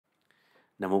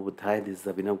Namo Buddhaya, this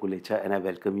is Abhinav Gulecha and I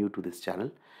welcome you to this channel.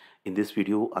 In this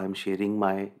video, I am sharing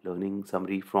my learning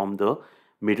summary from the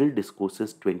Middle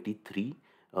Discourses 23,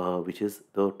 which is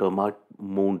the Terma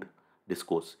Mond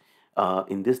discourse.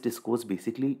 In this discourse,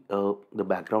 basically, the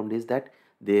background is that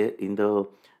there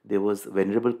was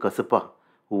Venerable Kassapa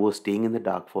who was staying in the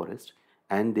dark forest,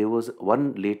 and there was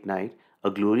one late night, a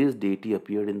glorious deity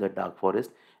appeared in the dark forest,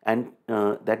 and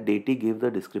that deity gave the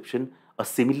description, a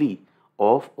simile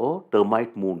of a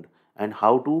termite mound, and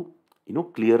how to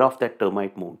clear off that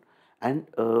termite mound. And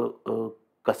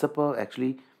Kassapa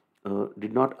actually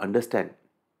did not understand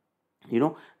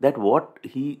that what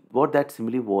that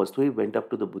simile was, so he went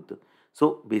up to the Buddha.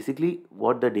 So basically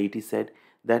what the deity said,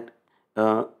 that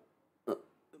uh,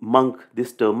 monk,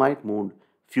 this termite mound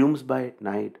fumes by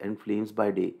night and flames by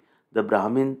day. The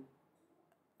Brahmin,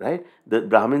 right? The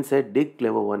Brahmin said, dig,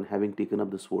 clever one, having taken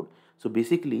up the sword. So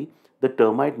basically, the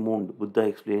termite mound, Buddha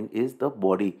explained, is the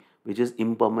body, which is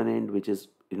impermanent, which is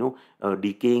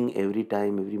decaying every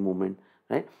time, every moment,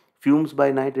 right? Fumes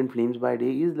by night and flames by day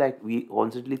is like we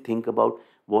constantly think about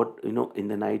what in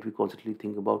the night. We constantly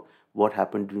think about what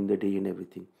happened during the day and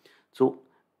everything. So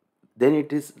then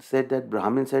it is said that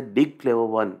Brahmin said, dig, clever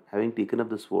one, having taken up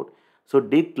the sword. So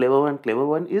dig, clever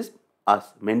one is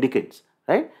us, mendicants,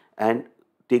 right? And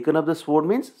taken up the sword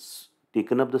means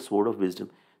taken up the sword of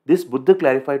wisdom. This Buddha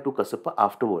clarified to Kassapa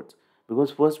afterwards,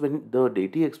 because first when the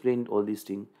deity explained all these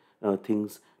things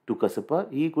to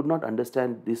Kassapa, he could not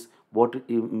understand this, what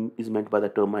is meant by the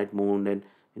termite mound, and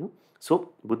So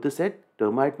Buddha said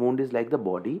termite mound is like the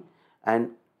body,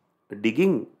 and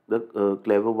digging, the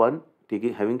clever one,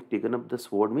 having taken up the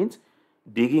sword means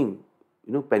digging,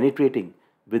 penetrating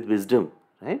with wisdom,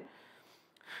 right?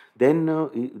 Then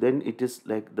it is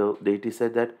like the deity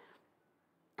said that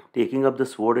taking up the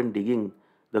sword and digging,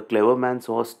 the clever man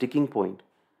saw a sticking point,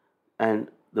 and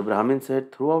the Brahmin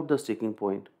said, throw out the sticking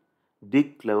point,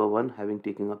 dig, clever one, having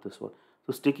taken up the sword.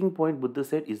 So sticking point, Buddha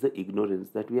said, is the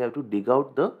ignorance, that we have to dig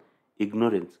out the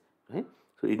ignorance, right?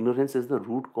 So ignorance is the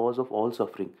root cause of all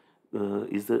suffering.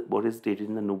 Is the what is stated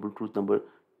in the Noble Truth number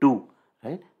 2,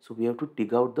 right? So we have to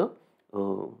dig out the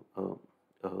uh,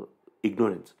 uh,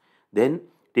 ignorance. Then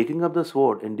taking up the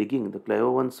sword and digging, the clever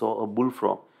one saw a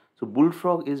bullfrog. So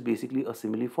bullfrog is basically a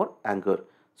simile for anger.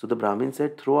 So the Brahmin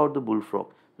said, throw out the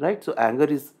bullfrog, right? So anger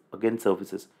is again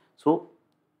surfaces. So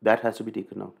that has to be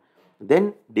taken out.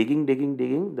 Then digging,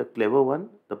 the clever one,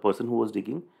 the person who was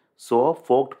digging, saw a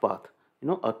forked path,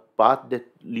 a path that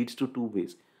leads to two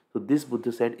ways. So this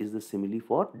Buddha said is the simile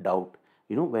for doubt.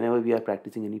 Whenever we are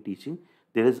practicing any teaching,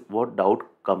 there is what doubt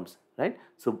comes, right?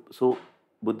 So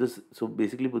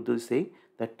basically Buddha is saying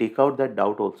that take out that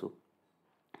doubt also.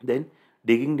 Then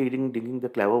digging, the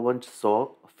clever one saw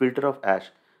a filter of ash.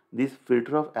 These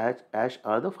filter of ash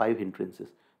are the five hindrances,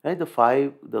 right?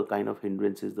 The kind of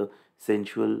hindrances, the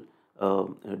sensual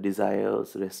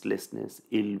desires, restlessness,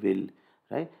 ill will,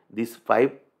 right? These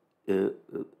five uh,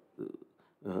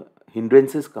 uh,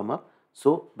 hindrances come up.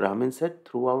 So Brahmin said,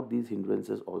 throw out these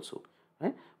hindrances also,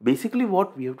 right? Basically,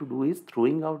 what we have to do is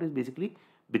throwing out is basically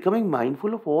becoming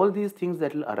mindful of all these things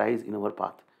that will arise in our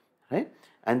path, right?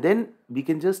 And then we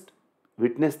can just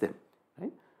witness them,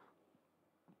 right?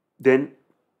 Then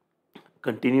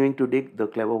continuing to dig, the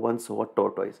clever one saw a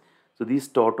tortoise. So these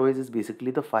tortoise is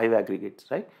basically the five aggregates,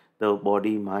 right? The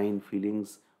body, mind,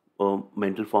 feelings,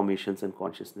 mental formations, and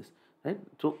consciousness, right?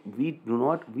 So we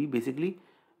basically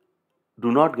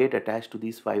do not get attached to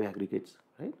these five aggregates,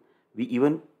 right? We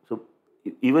even so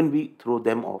even we throw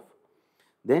them off.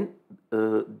 Then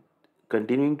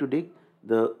continuing to dig,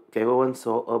 the clever one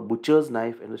saw a butcher's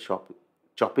knife and a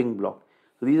chopping block.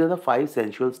 So these are the five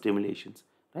sensual stimulations,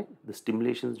 right? The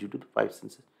stimulations due to the five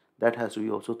senses, that has to be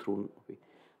also thrown away.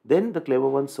 Then the clever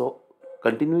one saw,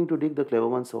 continuing to dig, the clever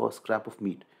one saw a scrap of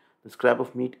meat. The scrap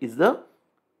of meat is the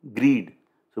greed.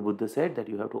 So Buddha said that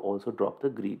you have to also drop the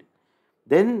greed.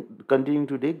 Then continuing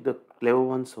to dig, the clever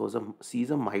one sees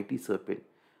a mighty serpent.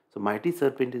 So mighty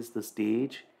serpent is the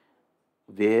stage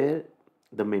where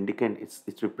the mendicant,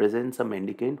 it represents a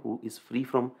mendicant who is free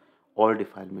from all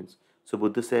defilements. So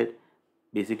Buddha said,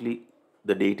 basically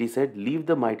the deity said, leave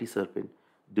the mighty serpent,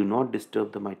 do not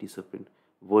disturb the mighty serpent,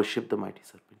 worship the mighty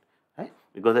serpent, right?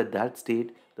 Because at that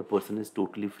state the person is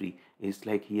totally free. It's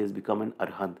like he has become an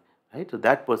arhant, right? So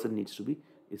that person needs to be,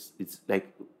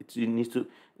 it needs to,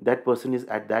 that person is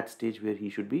at that stage where he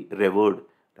should be revered,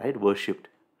 right? Worshipped,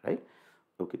 right?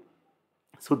 Okay.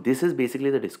 So this is basically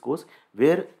the discourse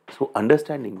where, so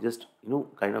understanding, just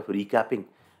kind of recapping,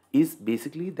 is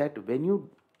basically that when you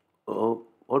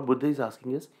what Buddha is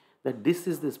asking is that this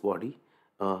is this body,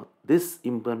 this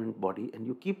impermanent body, and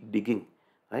you keep digging,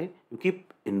 right? You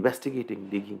keep investigating,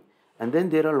 digging, and then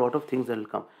there are a lot of things that will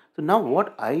come. So now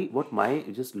what my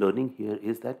just learning here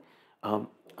um,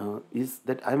 is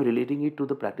that I'm relating it to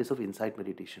the practice of insight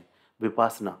meditation,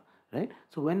 vipassana, right?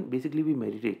 So when basically we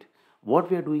meditate, what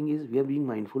we are doing is we are being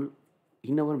mindful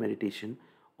in our meditation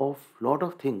of lot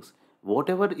of things.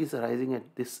 Whatever is arising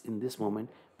at this in this moment,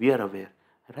 we are aware,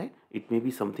 right? It may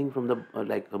be something from the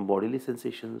like bodily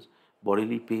sensations,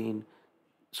 bodily pain.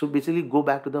 So basically go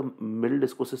back to the middle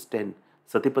discourses 10,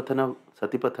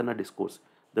 Satipatthana discourse,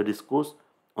 the discourse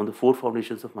on the four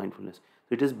foundations of mindfulness.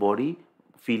 So it is body,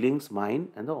 feelings,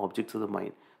 mind, and the objects of the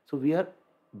mind. So we are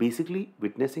basically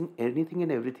witnessing anything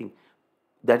and everything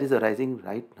that is arising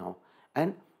right now,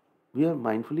 and we are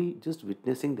mindfully just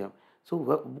witnessing them. So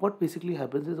what basically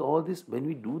happens is all this, when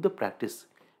we do the practice,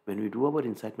 when we do our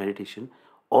insight meditation,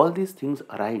 all these things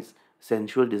arise.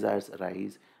 Sensual desires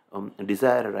arise,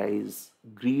 desire arise,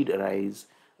 greed arise,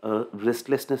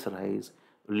 restlessness arise,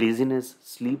 laziness,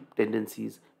 sleep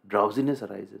tendencies, drowsiness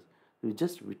arises. We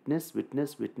just witness,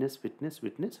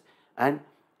 and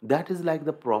that is like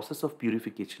the process of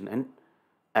purification.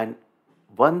 And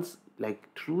once, like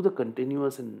through the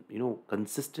continuous and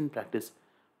consistent practice,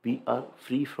 we are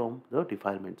free from the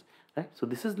defilements, right? So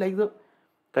this is like the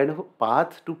kind of a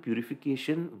path to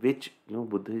purification, which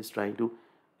Buddha is trying to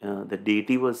the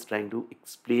deity was trying to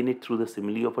explain it through the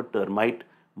simile of a termite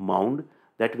mound,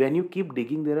 that when you keep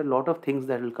digging, there are a lot of things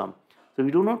that will come. So we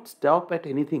do not stop at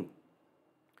anything.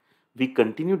 We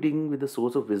continue digging with the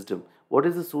source of wisdom. What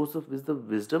is the source of wisdom?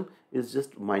 Wisdom is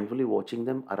just mindfully watching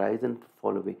them arise and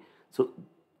fall away. So,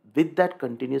 with that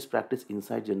continuous practice,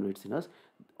 insight generates in us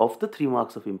of the three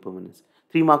marks of impermanence,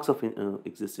 three marks of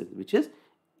existence, which is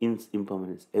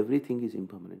impermanence. Everything is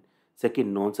impermanent.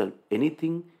 Second, non-self.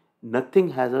 Anything, nothing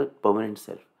has a permanent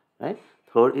self. Right.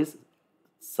 Third is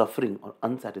suffering or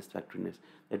unsatisfactoriness.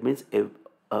 That means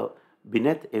uh,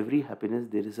 beneath every happiness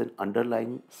there is an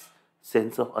underlying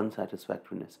sense of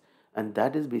unsatisfactoriness, and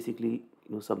that is basically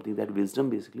something that wisdom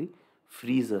basically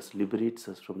frees us, liberates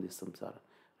us from this samsara,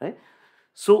 right?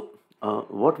 So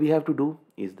what we have to do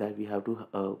is that we have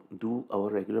to do our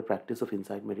regular practice of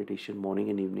insight meditation morning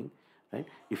and evening, right?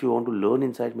 If you want to learn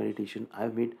insight meditation,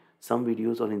 I've made some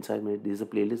videos on insight meditation. There is a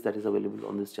playlist that is available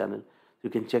on this channel. You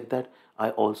can check that. I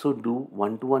also do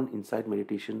one-to-one insight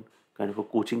meditation kind of a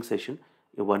coaching session,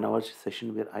 a 1 hour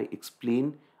session where I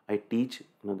explain, I teach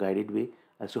in a guided way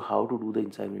as to how to do the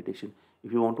insight meditation.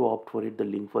 If you want to opt for it, the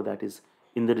link for that is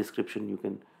in the description. You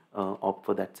can opt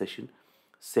for that session.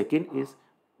 Second is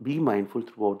be mindful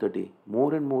throughout the day.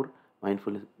 More and more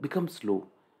mindfulness. Become slow,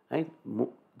 right?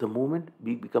 The moment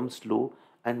we become slow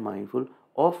and mindful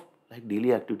of like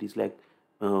daily activities like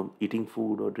eating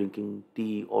food or drinking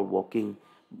tea or walking,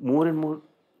 more and more,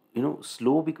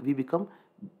 slow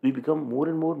we become more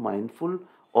and more mindful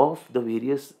of the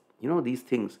various these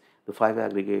things, the five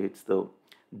aggregates, the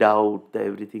doubt, the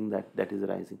everything that is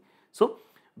arising. So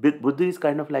Buddha is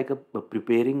kind of like a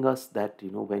preparing us that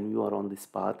when you are on this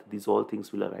path, these all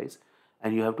things will arise,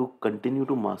 and you have to continue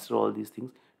to master all these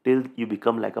things till you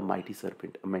become like a mighty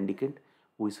serpent, a mendicant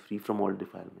who is free from all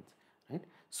defilements, right?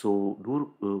 So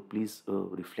do please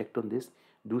reflect on this.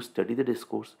 Do study the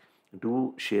discourse.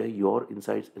 Do share your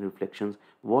insights and reflections,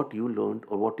 what you learned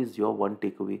or what is your one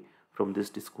takeaway from this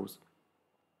discourse,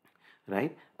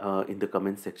 right? In the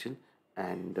comment section.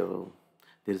 And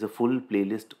there is a full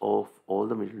playlist of all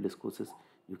the middle discourses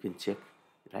you can check,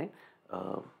 right?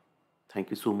 uh, Thank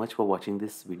you so much for watching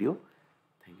this video.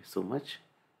 Thank you so much.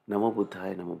 Namo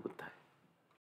Buddhaya, Namo Buddhaya.